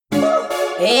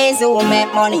Hey, who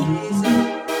make money?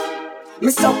 Me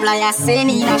supplier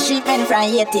send in a shipment from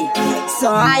Haiti.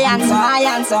 So high.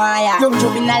 Young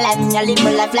juvenile like me, I live my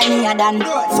life like me a done.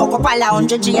 Fuck up all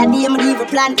 100 G a day, me leave a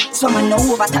plan. Some man know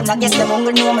over time, I guess them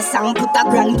hungry know my song. Put a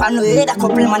grand pan with head, a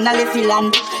couple man a left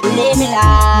land. Lay me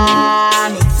la,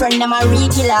 me friend them a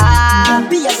regular.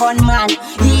 Be a gunman,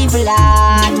 evil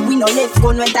lad. We no left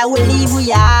gun when I will leave we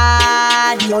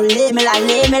yard. Yo lay me la.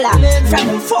 From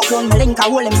them fuck on me link, I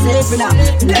hold them safe in a.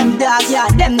 Them dog, yeah,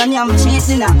 them none of me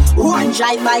chasing a. One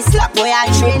drive by slap boy I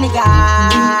train nigga.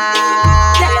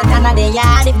 Tell a ton of the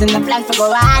yard if them no plan for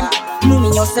go on. Me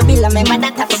used to build a member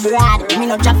that type of broad. Me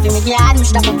no drop for me yard, me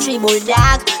stop up 3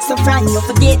 bulldog. So friend you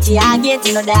forget it, I get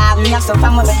you no dog. Me have some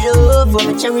fun with my love, with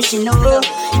my cherish you know.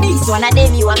 This one of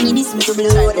them you want me this me to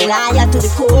blow. The liar to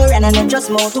the core and I not just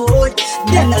mouth hold.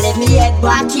 Them no let me head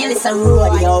back, kill it's a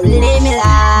road. Yo lay me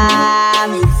la,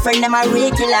 me friend them a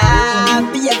regular.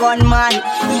 Be a gunman,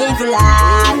 evil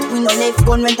lad. We no left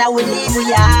gun when I will leave we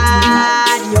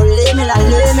yard. Yo lay me la.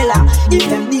 If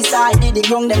them decided the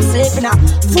ground them sleeping a.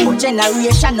 4th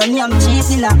generation no name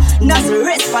chasing a. Nothing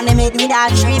rest for them head with a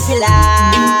 3 pillar.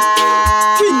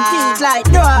 Twin teeth like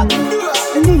dog.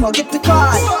 And me go get the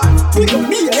card. Pick up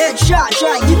me a headshot,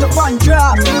 try get up and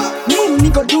drop. Move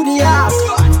nigga do the app.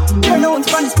 Turn on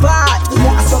from the spot.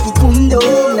 Yeah, I saw it come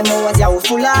down. Them was ya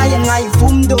full eye and I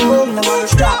boom down. Them on the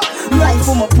strap. Right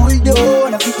for my pull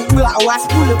down. I fit it black. I was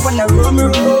pull up on the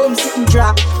room. Sitting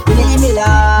drop. Lay me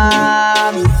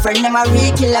la. Me friend them a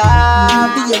regular.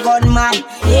 Be a gunman.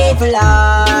 Evil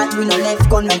lad. We no left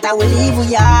gun and I will leave we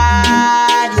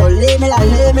yard. Yo lay me la.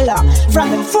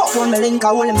 From them fuck on me link I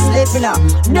hold them sleeping a.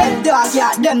 Them dog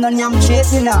yeah, them none I'm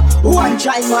chasing a. One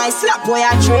drive boy slap boy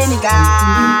I train nigga.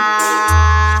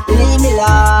 Lay me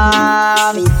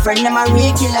la, me friend them a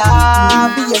regular.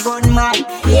 Be a gunman,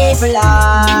 evil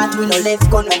lad. We no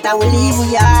left gun when I will leave we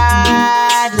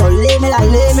yard. Yo lay me la.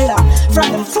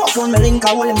 From them fuck on me link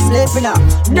I hold them sleeping a.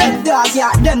 Them dog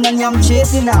yeah, them none I'm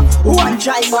chasing a. One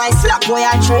drive boy slap boy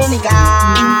I train nigga.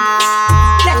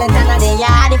 Tell them down the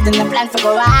yard if them no plan for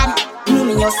go on.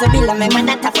 Me used to build a member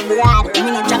that type of broad.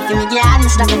 Me no drop for me yard, me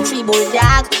stop up 3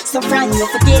 bulldog. So friend you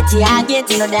forget it, I get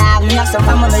you no dog. Me have some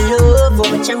fun with my love,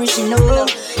 with my cherish you know.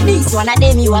 This one of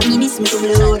them you want me this me to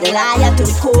blow. The liar to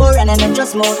the core and I not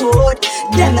just mouth hold.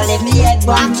 Them no let me head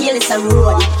back, kill it's a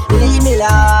road. Leave me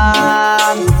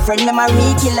la, me friend them a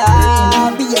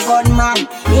regular. Be a gunman,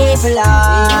 evil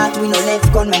lad. We no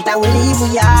left gun when I will leave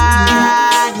we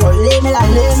yard. Yo lay me la.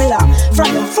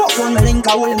 From them fuck on me link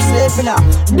I hold them sleeping a.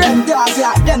 Them dog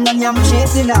yeah, them none I'm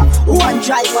chasing a. One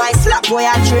drive boy slap boy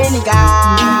I train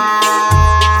nigga.